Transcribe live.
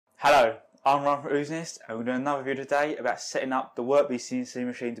Hello, I'm Ron from Ooznest and we're doing another video today about setting up the WorkBee CNC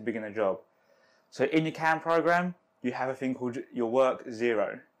machine to begin a job. So in your CAM program, you have a thing called your work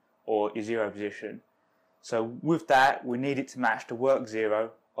 0 or your 0 position. So with that, we need it to match the work 0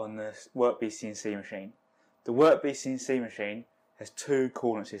 on the WorkBee CNC machine. The WorkBee CNC machine has two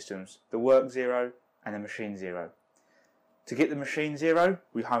coordinate systems, the work 0 and the machine 0. To get the machine 0,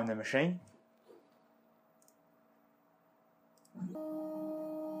 we home the machine.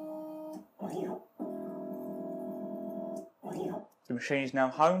 The machine is now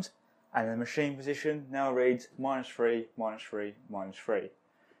homed and the machine position now reads -3, -3, -3.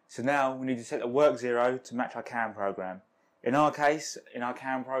 So now we need to set the work 0 to match our CAM program. In our case, in our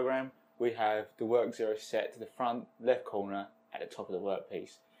CAM program, we have the work 0 set to the front left corner at the top of the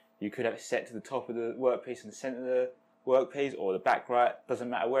workpiece. You could have it set to the top of the workpiece in the centre of the workpiece or the back right, doesn't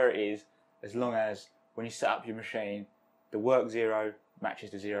matter where it is, as long as when you set up your machine, the work 0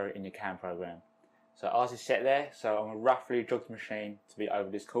 matches the 0 in your CAM program. So ours is set there, so I'm going to roughly jog the machine to be over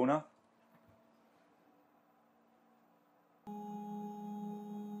this corner.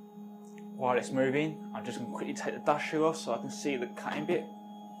 While it's moving, I'm just going to quickly take the dust shoe off so I can see the cutting bit.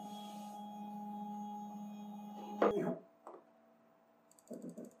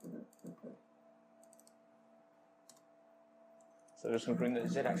 So I'm just going to bring the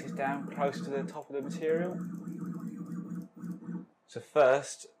Z-axis down close to the top of the material. So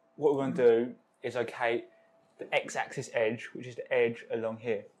first, what we're going to do is locate the x-axis edge, which is the edge along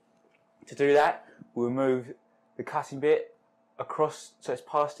here. To do that, we'll move the cutting bit across so it's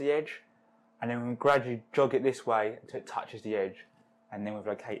past the edge, and then we'll gradually jog it this way until it touches the edge, and then we've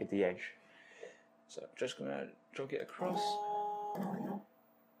located the edge. So I'm just going to jog it across.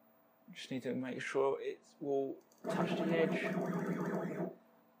 Just need to make sure it will touch the edge.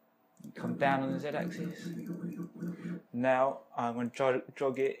 Come down on the Z-axis. Now I'm going to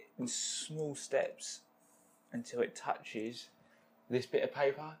jog it in small steps until it touches this bit of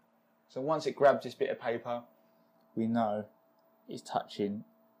paper. So once it grabs this bit of paper, we know it's touching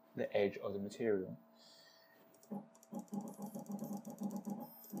the edge of the material.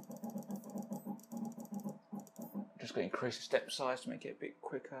 Just going to increase the step size to make it a bit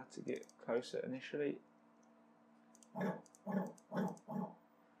quicker to get closer initially.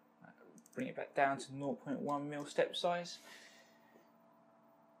 Bring it back down to 0.1mm step size.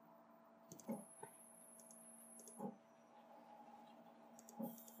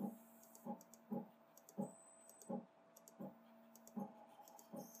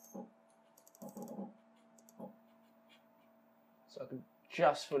 So I can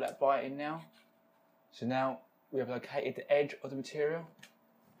just fill that bite in now. So now we have located the edge of the material.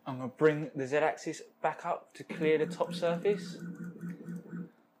 I'm going to bring the Z-axis back up to clear the top surface.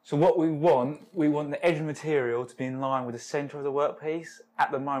 So what we want the edge of the material to be in line with the centre of the workpiece.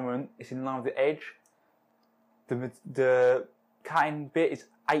 At the moment, it's in line with the edge. The cutting bit is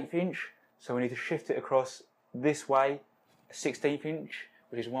 1/8 inch, so we need to shift it across this way, a 1/16 inch,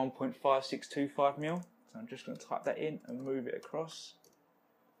 which is 1.5625mm. So I'm just going to type that in and move it across,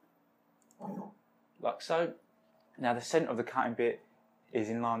 like so. Now the centre of the cutting bit is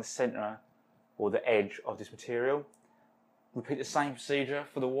in line with the centre or the edge of this material. Repeat the same procedure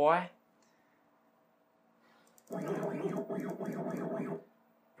for the Y.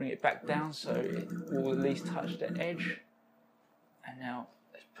 Bring it back down so it will at least touch the edge. And now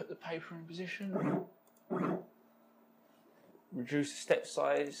let's put the paper in position. Reduce the step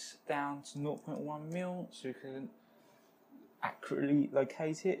size down to 0.1mm so we can accurately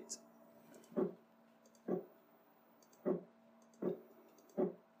locate it.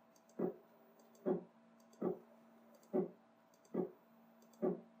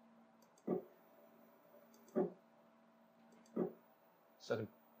 So I can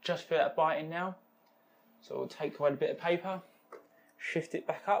just fill that bite in now. So we'll take away a bit of paper, shift it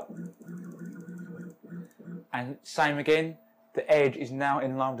back up, and same again, the edge is now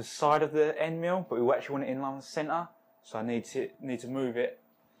in line with the side of the end mill, but we actually want it in line with the centre. So I need to move it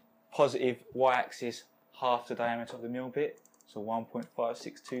positive y-axis half the diameter of the mill bit, so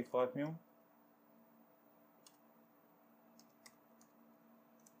 1.5625mm.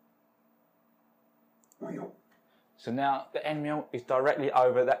 So now the end mill is directly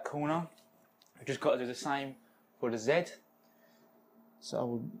over that corner. We've just got to do the same for the Z. So I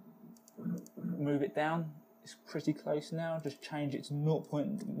will move it down. It's pretty close now. Just change it to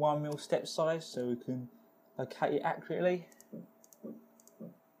 0.1mm step size so we can locate it accurately.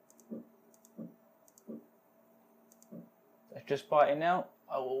 Let's just bite it now.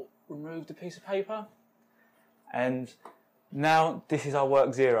 I will remove the piece of paper. And now this is our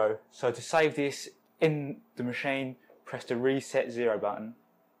work 0. So to save this in the machine, press the reset 0 button.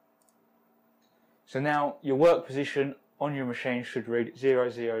 So now your work position on your machine should read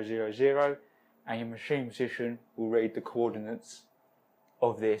 0000, and your machine position will read the coordinates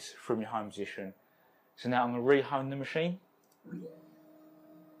of this from your home position. So now I'm going to re-home the machine.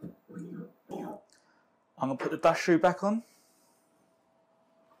 I'm going to put the dust shoe back on.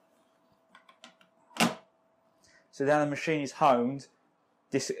 So now the machine is homed.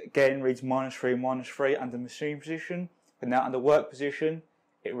 This again reads -3 under machine position, but now under work position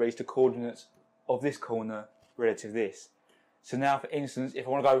it reads the coordinates of this corner relative to this. So now, for instance, if I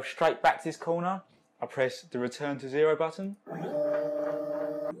want to go straight back to this corner, I press the return to 0 button.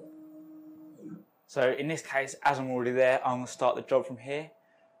 So in this case, as I'm already there, I'm going to start the job from here.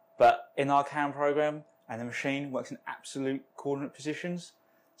 But in our CAM program, and the machine works in absolute coordinate positions.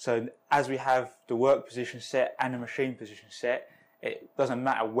 So as we have the work position set and the machine position set, it doesn't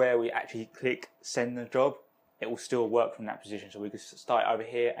matter where we actually click send the job, it will still work from that position. So we can start it over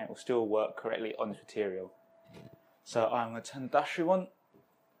here and it will still work correctly on this material. So I'm going to turn the dust shoe on.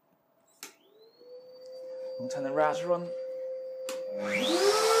 I'm going to turn the router on.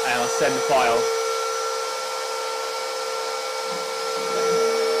 And I'll send the file.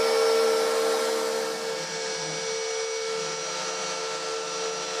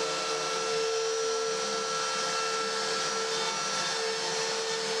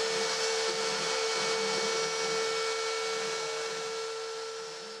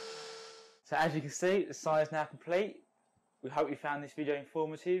 So as you can see, the sign is now complete. We hope you found this video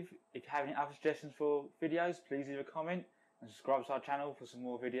informative. If you have any other suggestions for videos, please leave a comment and subscribe to our channel for some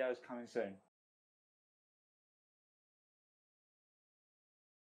more videos coming soon.